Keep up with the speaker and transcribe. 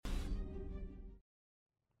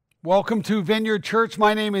Welcome to Vineyard Church.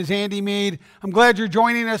 My name is Andy Mead. I'm glad you're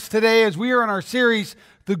joining us today as we are in our series,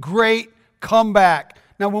 The Great Comeback.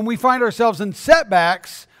 Now, when we find ourselves in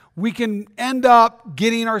setbacks, we can end up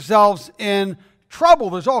getting ourselves in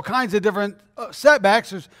trouble. There's all kinds of different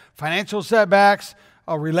setbacks. There's financial setbacks,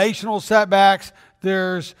 relational setbacks,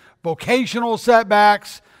 there's vocational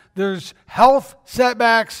setbacks, there's health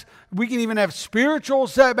setbacks. We can even have spiritual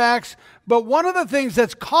setbacks. But one of the things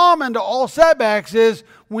that's common to all setbacks is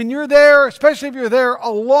when you're there, especially if you're there a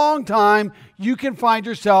long time, you can find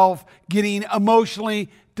yourself getting emotionally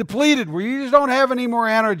depleted, where you just don't have any more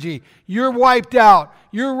energy. You're wiped out.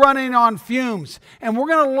 You're running on fumes. And we're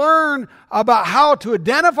going to learn about how to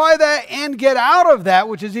identify that and get out of that,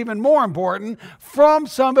 which is even more important, from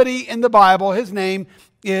somebody in the Bible. His name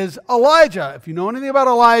is Elijah. If you know anything about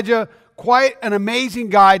Elijah, quite an amazing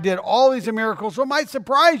guy, did all these miracles. So it might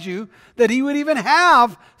surprise you that he would even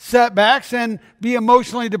have setbacks and be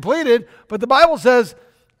emotionally depleted. But the Bible says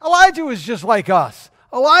Elijah was just like us.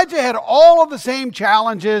 Elijah had all of the same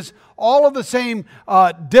challenges, all of the same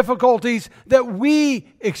difficulties that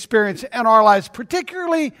we experience in our lives,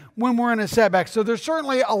 particularly when we're in a setback. So there's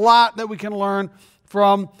certainly a lot that we can learn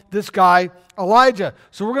from this guy, Elijah.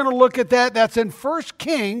 So we're going to look at that. That's in 1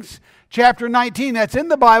 Kings chapter 19, that's in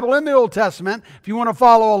the Bible, in the Old Testament. If you want to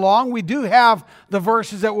follow along, we do have the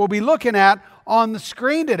verses that we'll be looking at on the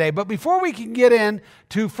screen today. But before we can get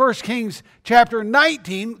into 1 Kings chapter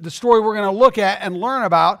 19, the story we're going to look at and learn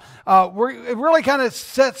about, it really kind of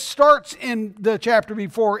starts in the chapter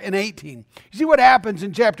before in 18. You see what happens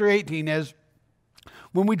in chapter 18 is,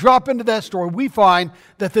 when we drop into that story, we find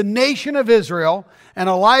that the nation of Israel, and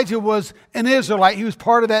Elijah was an Israelite, he was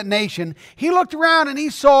part of that nation. He looked around and he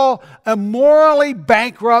saw a morally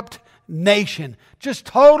bankrupt nation, just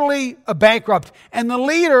totally bankrupt. And the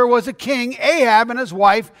leader was a king, Ahab, and his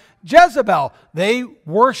wife, Jezebel. They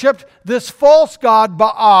worshipped this false god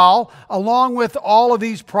Baal along with all of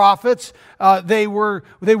these prophets. They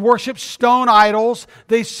worshipped stone idols.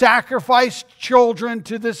 They sacrificed children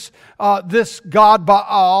to this god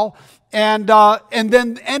Baal, and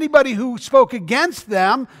then anybody who spoke against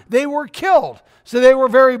them, they were killed. So they were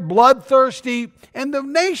very bloodthirsty, and the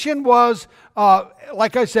nation was,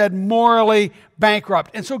 like I said, morally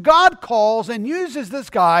bankrupt. And so God calls and uses this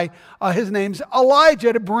guy, his name's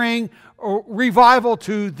Elijah, to bring revival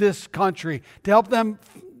to this country, to help them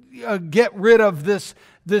get rid of this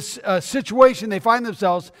situation they find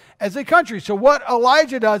themselves as a country. So what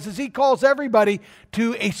Elijah does is he calls everybody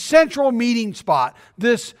to a central meeting spot,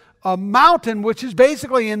 this mountain, which is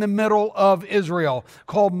basically in the middle of Israel,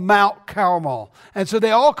 called Mount Carmel. And so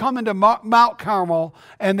they all come into Mount Carmel,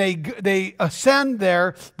 and they ascend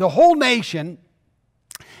there, the whole nation.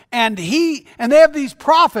 And they have these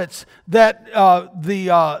prophets that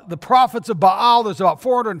the prophets of Baal, there's about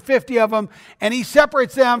 450 of them, and he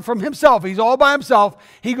separates them from himself. He's all by himself.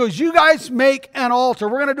 He goes, you guys make an altar.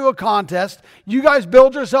 We're going to do a contest. You guys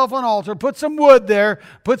build yourself an altar, put some wood there,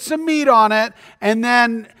 put some meat on it, and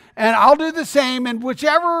I'll do the same. And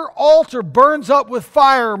whichever altar burns up with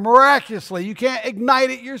fire miraculously, you can't ignite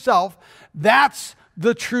it yourself, that's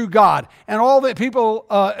the true God. And all the people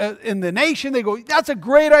in the nation, they go, that's a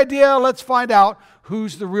great idea. Let's find out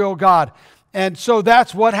who's the real God. And so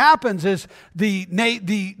that's what happens is and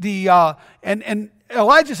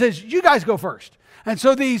Elijah says, you guys go first. And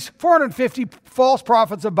so these 450 false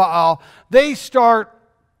prophets of Baal, they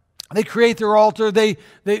create their altar, they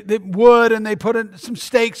wood, and they put in some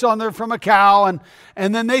steaks on there from a cow,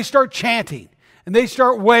 and then they start chanting, and they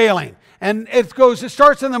start wailing. And it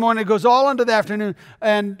starts in the morning, it goes all into the afternoon,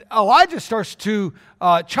 and Elijah starts to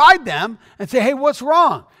chide them and say, hey, what's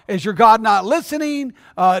wrong? Is your God not listening?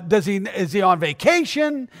 Is he on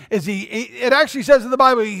vacation? It actually says in the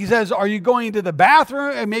Bible, he says, are you going to the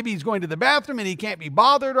bathroom? And maybe he's going to the bathroom and he can't be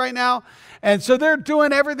bothered right now. And so they're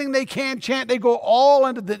doing everything they can, chant. They go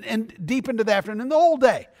all deep into the afternoon, the whole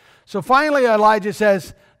day. So finally Elijah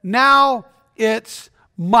says, now it's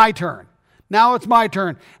my turn. Now it's my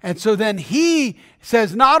turn. And so then he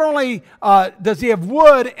says, not only does he have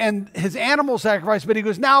wood and his animal sacrifice, but he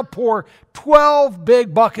goes, now pour 12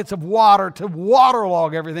 big buckets of water to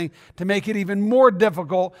waterlog everything, to make it even more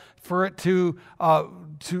difficult for it to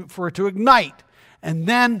ignite. And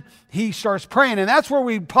then he starts praying. And that's where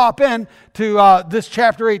we pop in to this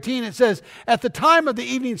chapter 18. It says, at the time of the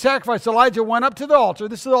evening sacrifice, Elijah went up to the altar.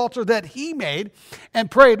 This is the altar that he made,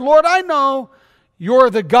 and prayed, Lord, I know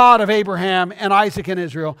you're the God of Abraham and Isaac and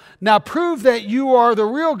Israel. Now prove that you are the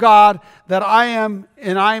real God, that I am,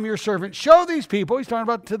 and I am your servant. Show these people," he's talking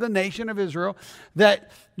about to the nation of Israel,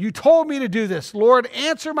 "that you told me to do this. Lord,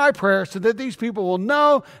 answer my prayer so that these people will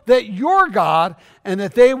know that you're God and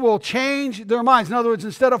that they will change their minds." In other words,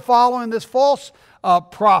 instead of following this false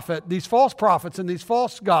prophet, these false prophets and these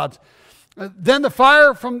false gods, then the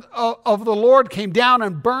fire of the Lord came down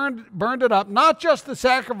and burned it up, not just the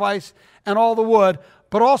sacrifice and all the wood,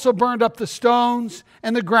 but also burned up the stones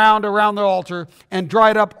and the ground around the altar and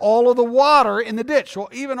dried up all of the water in the ditch. So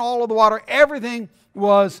even all of the water, everything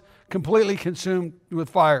was completely consumed with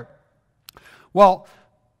fire. Well,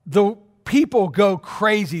 the people go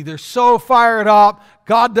crazy. They're so fired up.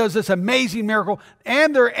 God does this amazing miracle,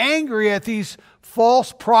 and they're angry at these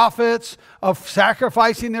false prophets of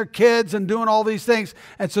sacrificing their kids and doing all these things.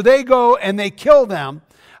 And so they go and they kill them,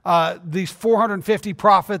 these 450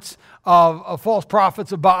 prophets of false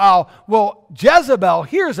prophets of Baal. Well, Jezebel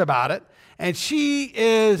hears about it, and she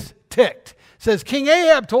is ticked. It says, King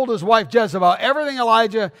Ahab told his wife Jezebel everything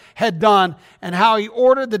Elijah had done and how he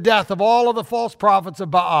ordered the death of all of the false prophets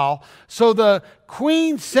of Baal. So the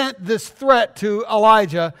queen sent this threat to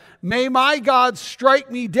Elijah: "May my God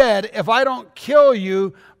strike me dead if I don't kill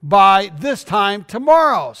you by this time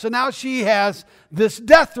tomorrow." So now she has this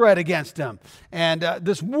death threat against him and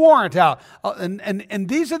this warrant out. And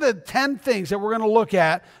these are the 10 things that we're going to look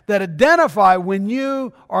at that identify when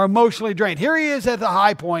you are emotionally drained. Here he is at the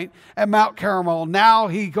high point at Mount Carmel. Now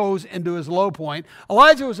he goes into his low point.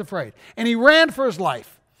 Elijah was afraid, and he ran for his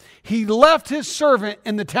life. He left his servant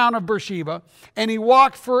in the town of Beersheba, and he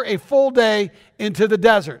walked for a full day into the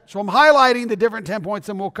desert. So I'm highlighting the different 10 points,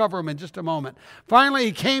 and we'll cover them in just a moment. Finally,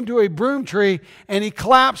 he came to a broom tree, and he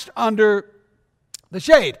collapsed under the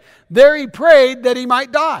shade. There he prayed that he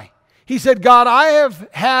might die. He said, "God, I have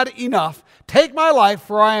had enough. Take my life,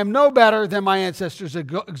 for I am no better than my ancestors."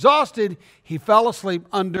 Exhausted, he fell asleep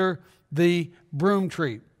under the broom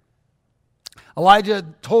tree. Elijah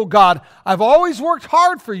told God, "I've always worked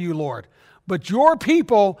hard for you, Lord, but your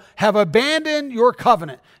people have abandoned your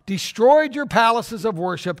covenant, destroyed your palaces of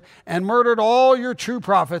worship, and murdered all your true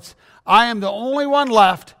prophets. I am the only one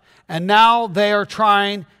left, and now they are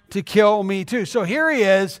trying to kill me too." So here he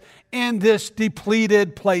is in this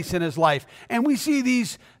depleted place in his life. And we see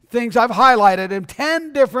these things I've highlighted in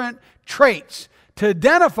 10 different traits to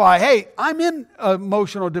identify, hey, I'm in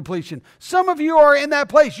emotional depletion. Some of you are in that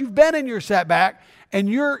place. You've been in your setback, and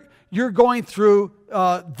you're going through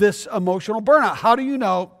this emotional burnout. How do you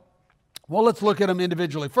know? Well, let's look at them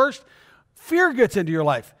individually. First, fear gets into your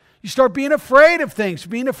life. You start being afraid of things,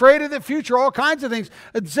 being afraid of the future, all kinds of things.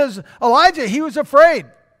 It says Elijah, he was afraid.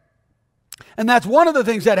 And that's one of the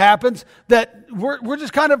things that happens, that we're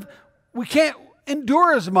just kind of, we can't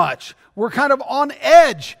endure as much. We're kind of on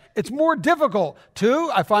edge. It's more difficult. Two,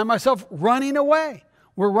 I find myself running away.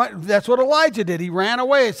 That's what Elijah did. He ran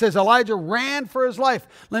away. It says Elijah ran for his life.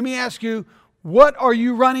 Let me ask you, what are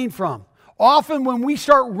you running from? Often when we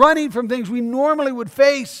start running from things we normally would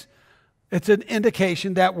face, it's an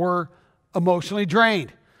indication that we're emotionally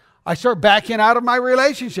drained. I start backing out of my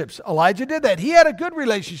relationships. Elijah did that. He had a good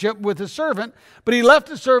relationship with his servant, but he left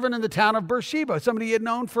his servant in the town of Beersheba, somebody he had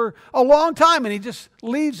known for a long time, and he just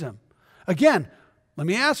leaves him. Again, let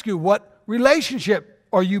me ask you, what relationship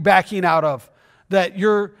are you backing out of?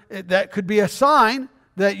 That could be a sign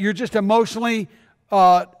that you're just emotionally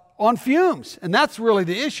on fumes. And that's really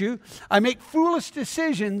the issue. I make foolish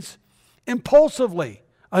decisions impulsively.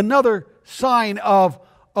 Another sign of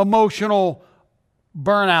emotional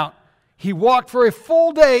burnout. He walked for a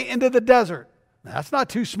full day into the desert. That's not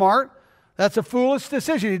too smart. That's a foolish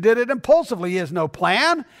decision. He did it impulsively. He has no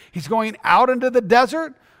plan. He's going out into the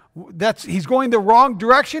desert. He's going the wrong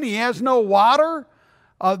direction. He has no water.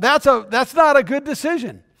 That's not a good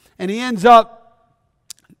decision. And he ends up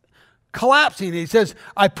collapsing. He says,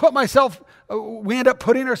 we end up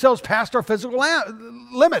putting ourselves past our physical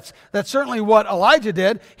limits. That's certainly what Elijah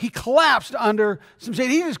did. He collapsed under some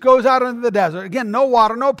shade. He just goes out into the desert. Again, no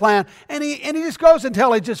water, no plan. And he just goes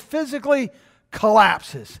until he just physically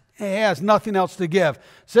collapses. He has nothing else to give.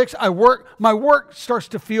 6, my work starts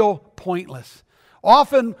to feel pointless.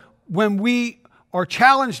 Often when we are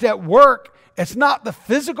challenged at work, it's not the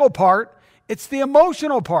physical part, it's the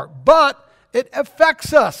emotional part. But it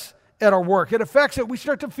affects us at our work. It affects it. We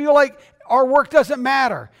start to feel like our work doesn't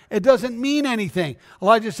matter. It doesn't mean anything.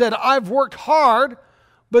 Elijah said, I've worked hard,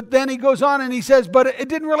 But then he goes on and he says, but it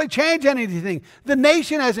didn't really change anything. The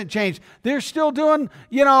nation hasn't changed. They're still doing,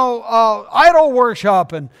 idol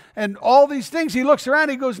worship and all these things. He looks around,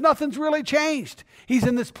 he goes, nothing's really changed. He's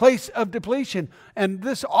in this place of depletion. And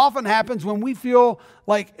this often happens when we feel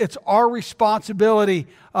like it's our responsibility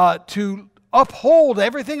to uphold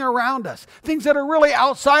everything around us, things that are really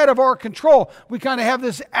outside of our control. We kind of have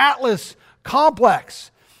this Atlas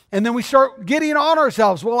complex. And then we start getting on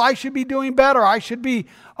ourselves. Well, I should be doing better. I should be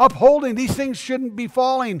upholding. These things shouldn't be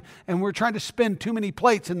falling. And we're trying to spin too many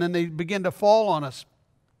plates, and then they begin to fall on us.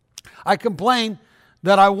 I complain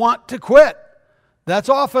that I want to quit. That's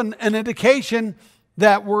often an indication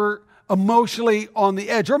that we're emotionally on the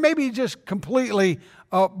edge, or maybe just completely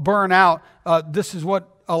burn out. This is what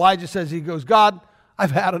Elijah says. He goes, God,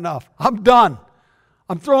 I've had enough. I'm done.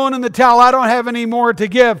 I'm throwing in the towel. I don't have any more to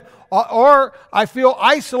give. Or I feel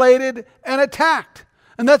isolated and attacked.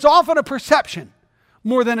 And that's often a perception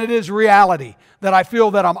more than it is reality. That I feel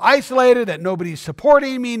that I'm isolated, that nobody's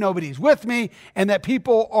supporting me, nobody's with me, and that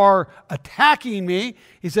people are attacking me.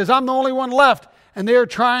 He says, I'm the only one left, and they're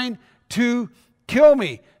trying to kill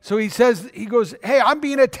me. So he goes, hey, I'm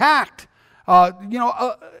being attacked.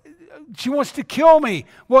 She wants to kill me.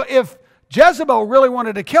 Well, if Jezebel really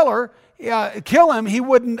wanted to kill him, he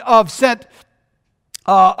wouldn't have sent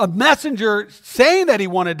a messenger saying that he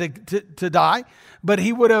wanted to die, but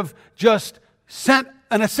he would have just sent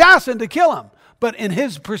an assassin to kill him. But in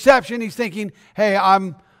his perception, he's thinking, hey,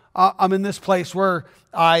 I'm in this place where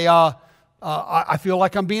I feel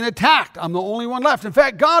like I'm being attacked. I'm the only one left. In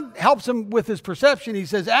fact, God helps him with his perception. He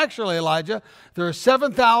says, actually, Elijah, there are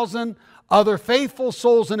 7,000 other faithful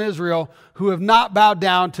souls in Israel who have not bowed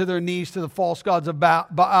down to their knees to the false gods of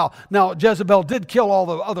Baal. Now, Jezebel did kill all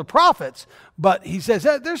the other prophets, but he says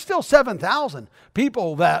there's still 7,000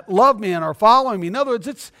 people that love me and are following me. In other words,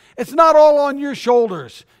 it's not all on your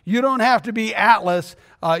shoulders. You don't have to be Atlas.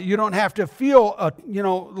 You don't have to feel,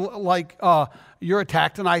 like you're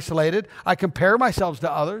attacked and isolated. I compare myself to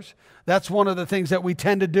others. That's one of the things that we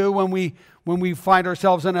tend to do when we find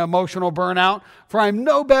ourselves in an emotional burnout. For I'm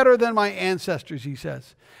no better than my ancestors, he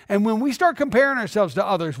says. And when we start comparing ourselves to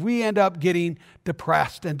others, we end up getting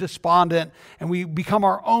depressed and despondent, and we become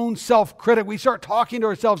our own self-critic. We start talking to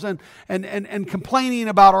ourselves and complaining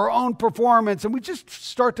about our own performance, and we just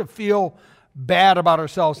start to feel bad about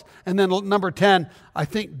ourselves. And then number 10, I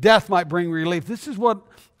think death might bring relief. This is what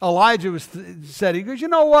Elijah said. He goes, you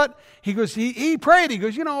know what? He goes, he prayed. He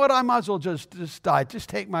goes, you know what? I might as well just die. Just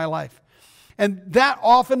take my life. And that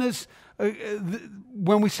often is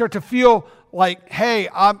when we start to feel like, hey,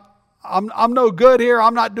 I'm no good here.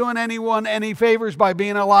 I'm not doing anyone any favors by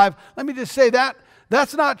being alive. Let me just say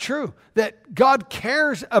that's not true. That God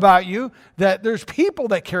cares about you. That there's people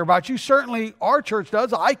that care about you. Certainly our church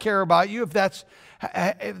does. I care about you. If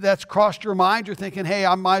that's crossed your mind, you're thinking, hey,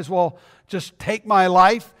 I might as well just take my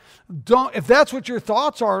life. If that's what your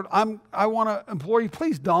thoughts are, I want to implore you,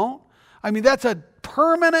 please don't. I mean, that's a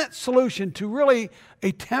permanent solution to really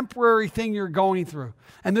a temporary thing you're going through.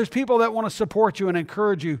 And there's people that want to support you and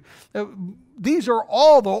encourage you. These are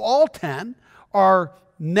all 10 are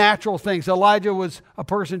natural things. Elijah was a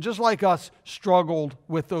person just like us, struggled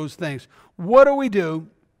with those things. What do we do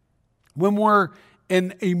when we're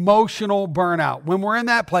in emotional burnout? When we're in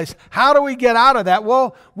that place, how do we get out of that?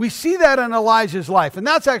 Well, we see that in Elijah's life. And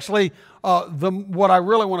that's actually what I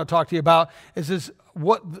really want to talk to you about is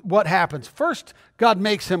what happens. First, God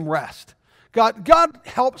makes him rest. God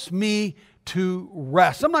helps me to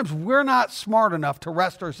rest. Sometimes we're not smart enough to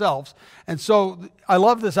rest ourselves. And so I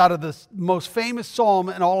love this out of the most famous psalm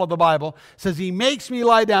in all of the Bible. It says, he makes me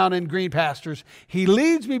lie down in green pastures. He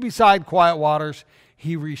leads me beside quiet waters.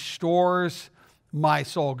 He restores my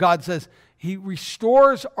soul. God says he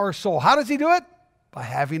restores our soul. How does he do it? By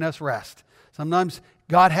having us rest. Sometimes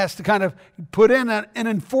God has to kind of put in an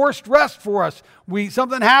enforced rest for us.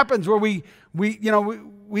 Something happens where we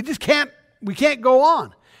just can't go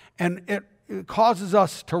on. And it causes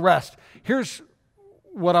us to rest. Here's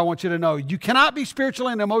what I want you to know. You cannot be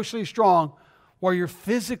spiritually and emotionally strong while you're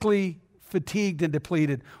physically fatigued and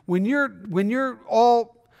depleted. When you're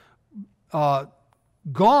all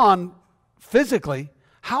gone physically,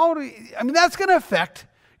 that's going to affect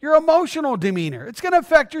your emotional demeanor. It's going to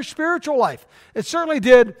affect your spiritual life. It certainly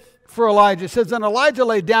did for Elijah. It says, then Elijah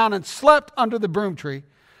lay down and slept under the broom tree.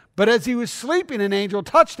 But as he was sleeping, an angel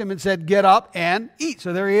touched him and said, get up and eat.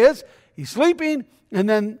 So there he is. He's sleeping, and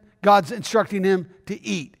then God's instructing him to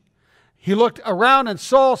eat. He looked around and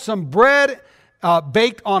saw some bread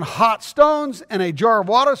baked on hot stones and a jar of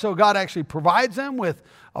water. So God actually provides them with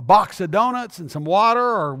a box of donuts and some water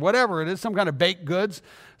or whatever it is, some kind of baked goods.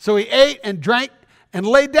 So he ate and drank and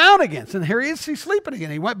laid down again. And here he is, he's sleeping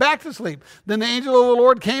again. He went back to sleep. Then the angel of the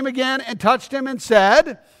Lord came again and touched him and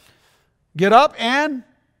said, get up and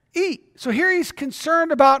eat. So here he's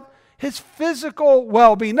concerned about his physical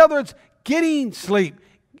well-being. In other words, getting sleep,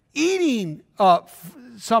 eating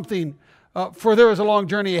something, for there is a long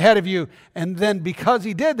journey ahead of you. And then because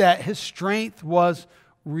he did that, his strength was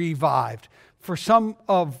revived. For some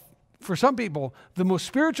people, the most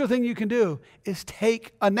spiritual thing you can do is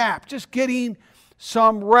take a nap, just getting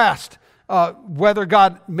some rest. Whether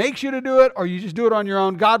God makes you to do it or you just do it on your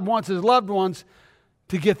own, God wants his loved ones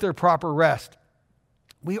to get their proper rest.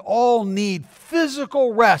 We all need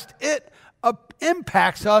physical rest. It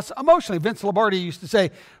impacts us emotionally. Vince Lombardi used to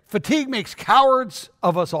say, fatigue makes cowards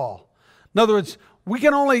of us all. In other words, we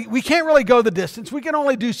can't really go the distance. We can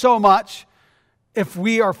only do so much if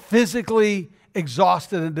we are physically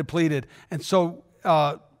exhausted and depleted. And so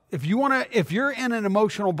if you're in an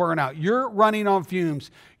emotional burnout, you're running on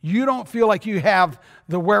fumes, you don't feel like you have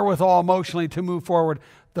the wherewithal emotionally to move forward,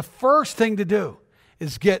 the first thing to do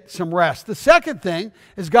is get some rest. The second thing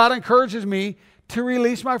is God encourages me to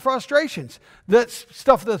release my frustrations. That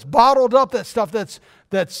stuff that's bottled up, that stuff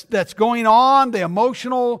that's going on, the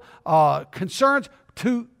emotional concerns,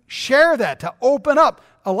 to share that, to open up.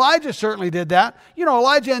 Elijah certainly did that.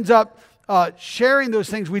 Elijah ends up sharing those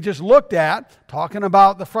things we just looked at, talking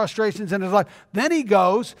about the frustrations in his life. Then he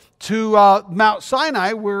goes to Mount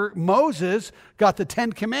Sinai, where Moses got the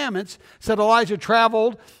 10 Commandments. Said Elijah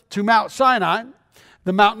traveled to Mount Sinai,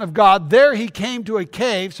 the mountain of God. There he came to a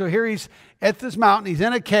cave. So here he's at this mountain. He's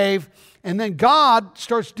in a cave. And then God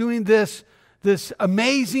starts doing this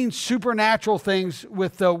amazing supernatural things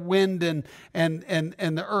with the wind and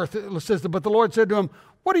the earth. It says, but the Lord said to him,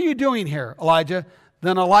 what are you doing here, Elijah?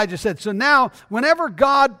 Then Elijah said, so now whenever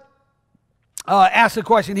God asks a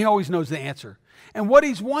question, he always knows the answer. And what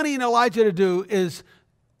he's wanting Elijah to do is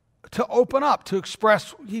to open up, to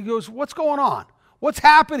express. He goes, what's going on? What's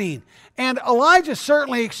happening? And Elijah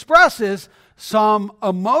certainly expresses some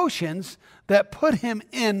emotions that put him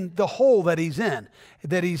in the hole that he's in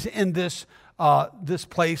this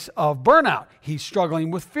place of burnout. He's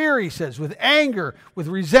struggling with fear, he says, with anger, with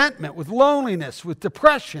resentment, with loneliness, with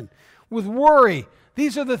depression, with worry.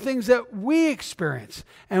 These are the things that we experience.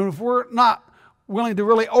 And if we're not willing to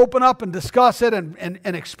really open up and discuss it and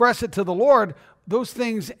express it to the Lord, those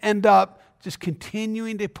things end up just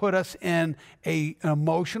continuing to put us in an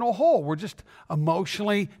emotional hole. We're just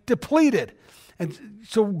emotionally depleted. And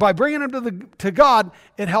so by bringing them to God,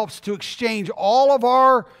 it helps to exchange all of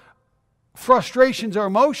our frustrations, our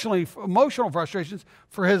emotional frustrations,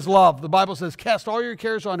 for his love. The Bible says, cast all your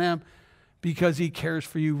cares on him because he cares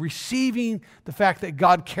for you. Receiving the fact that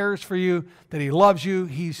God cares for you, that he loves you,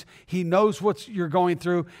 he knows what you're going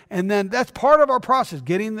through. And then that's part of our process,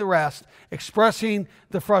 getting the rest, expressing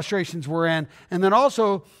the frustrations we're in, and then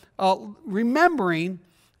also remembering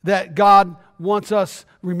that God wants us,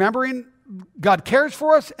 remembering God cares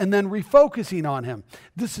for us, and then refocusing on him.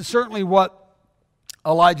 This is certainly what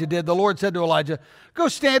Elijah did. The Lord said to Elijah, go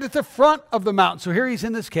stand at the front of the mountain. So here he's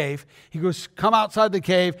in this cave. He goes, come outside the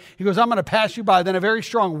cave. He goes, I'm going to pass you by. Then a very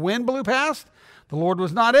strong wind blew past. The Lord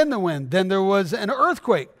was not in the wind. Then there was an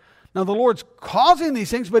earthquake. Now the Lord's causing these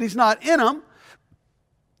things, but he's not in them.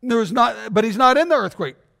 But he's not in the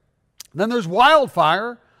earthquake. Then there's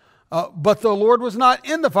wildfire. But the Lord was not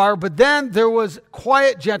in the fire. But then there was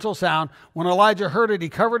quiet, gentle sound. When Elijah heard it, he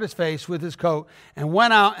covered his face with his coat and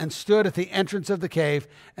went out and stood at the entrance of the cave.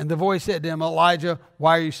 And the voice said to him, Elijah,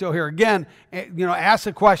 why are you still here? Again, ask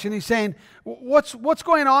a question. He's saying, what's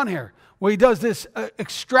going on here? Well, he does this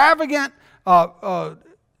extravagant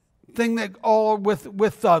thing that all with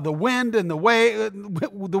the wind and the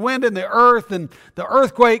wind and the earth and the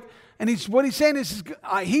earthquake. And what he's saying is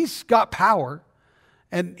he's got power.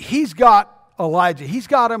 And he's got Elijah. He's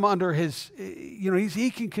got him under his,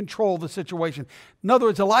 he can control the situation. In other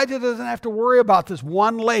words, Elijah doesn't have to worry about this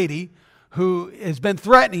one lady who has been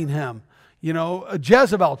threatening him.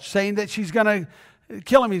 Jezebel, saying that she's going to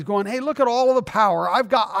kill him. He's going, hey, look at all of the power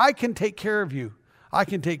I can take care of you. I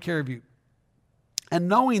can take care of you. And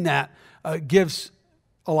knowing that gives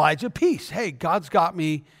Elijah peace. Hey, God's got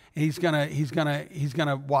me. He's gonna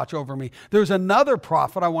watch over me. There's another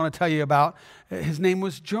prophet I want to tell you about. His name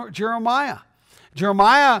was Jeremiah.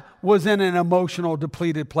 Jeremiah was in an emotional,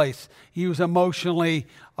 depleted place. He was emotionally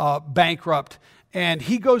bankrupt. And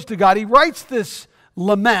he goes to God. He writes this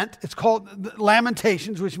lament. It's called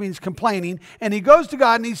Lamentations, which means complaining. And he goes to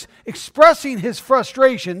God and he's expressing his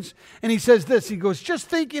frustrations. And he says this. He goes, just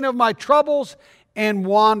thinking of my troubles and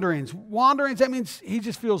wanderings. Wanderings, that means he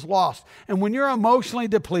just feels lost. And when you're emotionally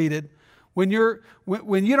depleted, when you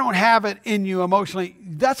don't have it in you emotionally,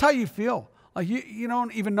 that's how you feel. Like you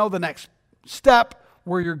don't even know the next step,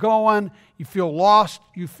 where you're going. You feel lost.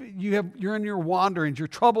 You're in your wanderings, your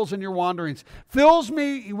troubles and your wanderings. Fills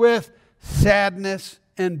me with sadness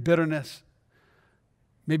and bitterness.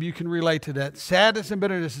 Maybe you can relate to that. Sadness and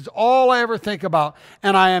bitterness is all I ever think about,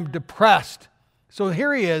 and I am depressed. So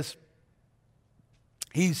here he is.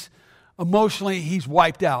 He's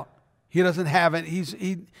wiped out. He doesn't have it. He's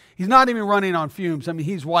not even running on fumes. I mean,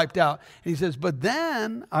 he's wiped out. And he says, but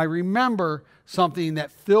then I remember something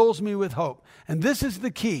that fills me with hope. And this is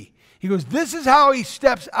the key. He goes, this is how he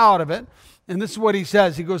steps out of it. And this is what he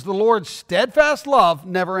says. He goes, the Lord's steadfast love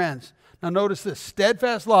never ends. Now notice this,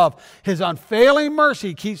 steadfast love. His unfailing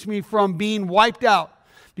mercy keeps me from being wiped out.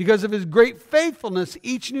 Because of his great faithfulness,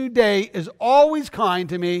 each new day is always kind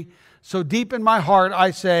to me. So deep in my heart,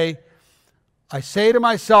 I say to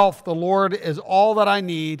myself, the Lord is all that I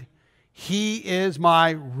need. He is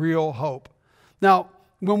my real hope. Now,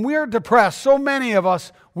 when we're depressed, so many of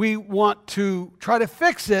us, we want to try to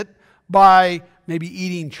fix it by maybe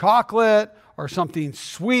eating chocolate or something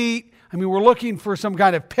sweet. I mean, we're looking for some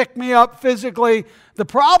kind of pick-me-up physically. The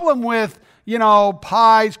problem with,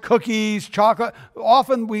 pies, cookies, chocolate,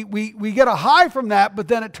 often we get a high from that, but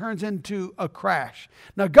then it turns into a crash.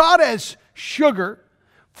 Now, God has sugar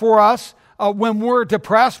for us when we're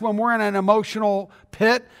depressed, when we're in an emotional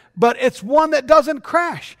pit, but it's one that doesn't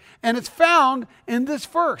crash. And it's found in this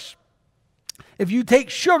verse. If you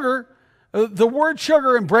take sugar, the word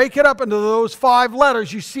sugar, and break it up into those 5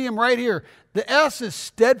 letters, you see them right here. The S is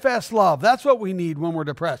steadfast love. That's what we need when we're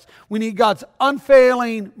depressed. We need God's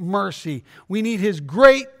unfailing mercy. We need his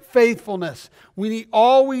great faithfulness. We need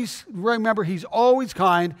always remember he's always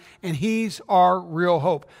kind, and he's our real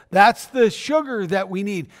hope. That's the sugar that we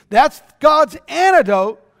need. That's God's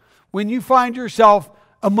antidote when you find yourself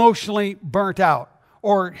emotionally burnt out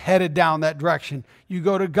or headed down that direction. You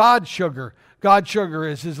go to God's sugar. God's sugar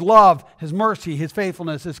is his love, his mercy, his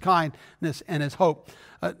faithfulness, his kindness, and his hope.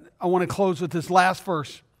 I want to close with this last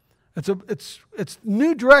verse. It's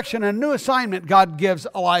new direction, a new assignment God gives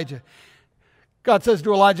Elijah. God says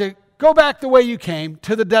to Elijah, go back the way you came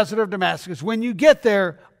to the desert of Damascus. When you get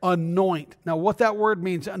there, anoint. Now, what that word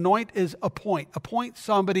means, anoint, is appoint. Appoint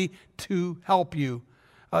somebody to help you.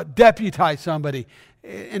 Deputize somebody.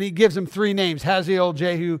 And he gives him 3 names, Hazael,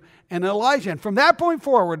 Jehu, and Elijah. And from that point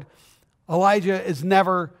forward, Elijah is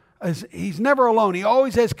never alone. He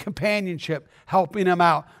always has companionship helping him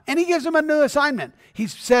out. And he gives him a new assignment. He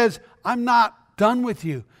says, I'm not done with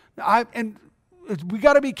you. And we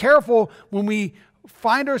got to be careful when we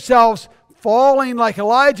find ourselves falling like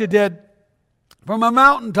Elijah did from a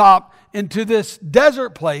mountaintop into this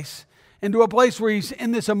desert place, into a place where he's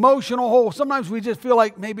in this emotional hole. Sometimes we just feel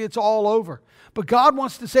like maybe it's all over. But God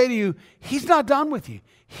wants to say to you, he's not done with you.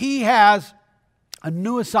 He has a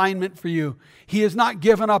new assignment for you. He has not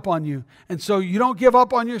given up on you. And so you don't give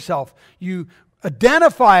up on yourself. You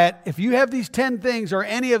identify it. If you have these 10 things or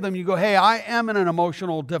any of them, you go, hey, I am in an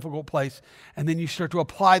emotional, difficult place. And then you start to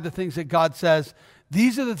apply the things that God says.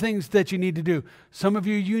 These are the things that you need to do. Some of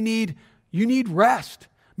you, you need rest.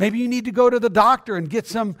 Maybe you need to go to the doctor and get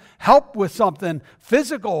some help with something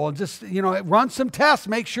physical and just, run some tests,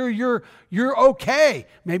 make sure you're okay.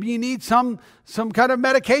 Maybe you need some kind of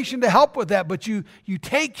medication to help with that, but you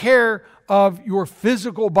take care of your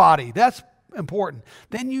physical body. That's important.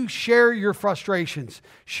 Then you share your frustrations.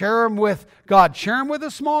 Share them with God. Share them with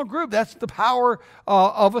a small group. That's the power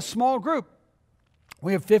of a small group.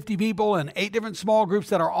 We have 50 people in 8 different small groups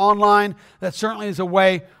that are online. That certainly is a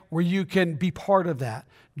way where you can be part of that.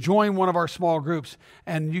 Join one of our small groups,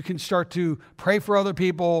 and you can start to pray for other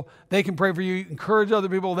people. They can pray for you. Encourage other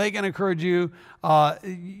people. They can encourage you.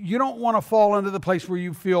 You don't want to fall into the place where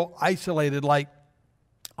you feel isolated like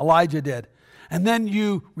Elijah did. And then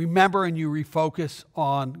you remember and you refocus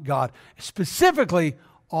on God, specifically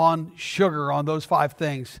on sugar, on those 5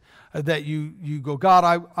 things that you go,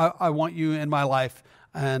 God, I want you in my life,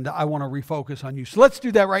 and I want to refocus on you. So let's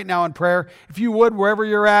do that right now in prayer. If you would, wherever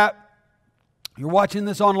you're at, you're watching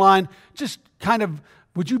this online, just kind of,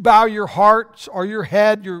 would you bow your heart or your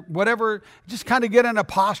head, your whatever, just kind of get in a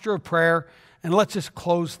posture of prayer, and let's just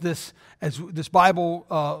close this Bible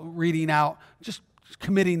reading out, just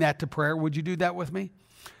committing that to prayer. Would you do that with me?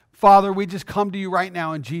 Father, we just come to you right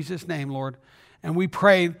now in Jesus' name, Lord, and we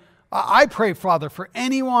pray, I pray, Father, for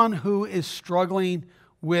anyone who is struggling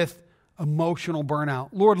with emotional burnout.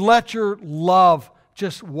 Lord, let your love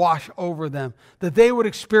just wash over them, that they would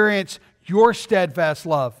experience your steadfast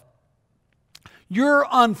love, your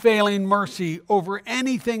unfailing mercy over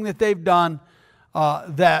anything that they've done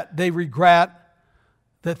that they regret,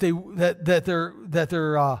 that they're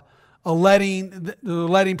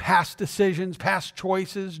letting past decisions, past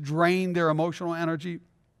choices drain their emotional energy.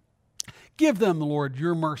 Give them, Lord,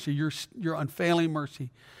 your mercy, your unfailing mercy.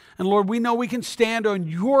 And Lord, we know we can stand on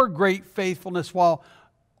your great faithfulness while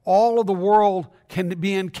all of the world can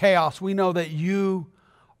be in chaos. We know that you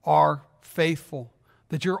are faithful,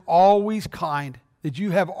 that you're always kind, that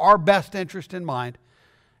you have our best interest in mind,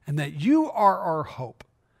 and that you are our hope.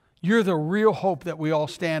 You're the real hope that we all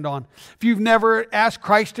stand on. If you've never asked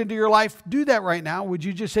Christ into your life, do that right now. Would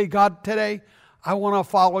you just say, God, today I want to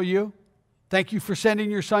follow you. Thank you for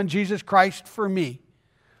sending your son, Jesus Christ, for me.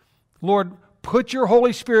 Lord, put your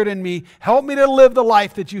Holy Spirit in me. Help me to live the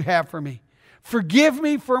life that you have for me. Forgive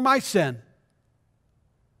me for my sin.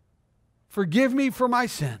 Forgive me for my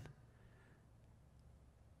sin.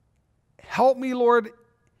 Help me, Lord,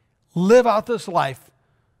 live out this life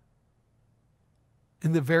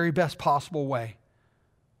in the very best possible way.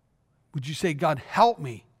 Would you say, God, help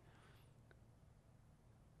me?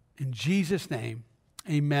 In Jesus' name,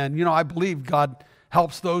 amen. You know, I believe God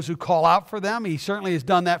helps those who call out for them. He certainly has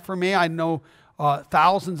done that for me. I know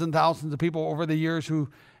thousands and thousands of people over the years who,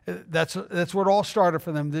 that's what all started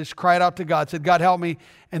for them. They just cried out to God, said, God, help me.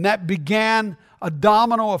 And that began a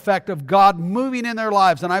domino effect of God moving in their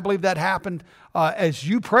lives. And I believe that happened as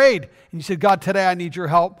you prayed. And you said, God, today I need your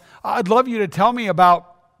help. I'd love you to tell me about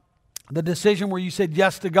the decision where you said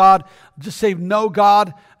yes to God. Just say no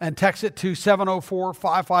God and text it to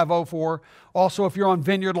 704-5504. Also, if you're on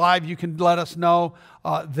Vineyard Live, you can let us know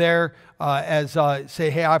say,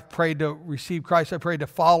 hey, I've prayed to receive Christ. I prayed to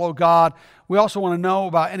follow God. We also want to know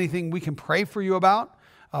about anything we can pray for you about.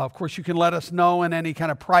 Of course, you can let us know in any kind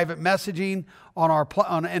of private messaging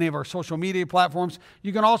on any of our social media platforms.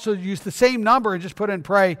 You can also use the same number and just put in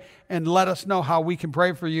pray and let us know how we can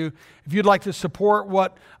pray for you. If you'd like to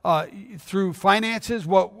support through finances,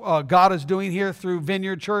 what God is doing here through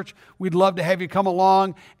Vineyard Church, we'd love to have you come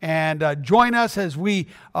along and join us as we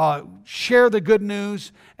share the good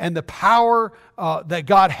news and the power that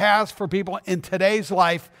God has for people in today's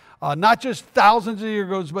life. Not just thousands of years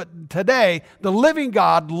ago, but today, the living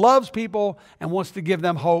God loves people and wants to give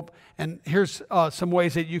them hope. And here's some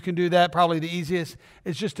ways that you can do that. Probably the easiest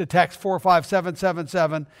is just to text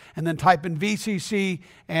 45777 and then type in VCC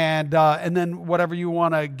and then whatever you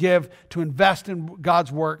want to give to invest in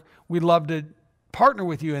God's work. We'd love to partner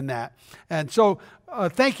with you in that. And so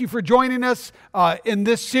thank you for joining us in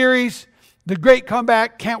this series, The Great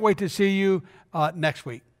Comeback. Can't wait to see you next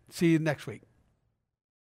week. See you next week.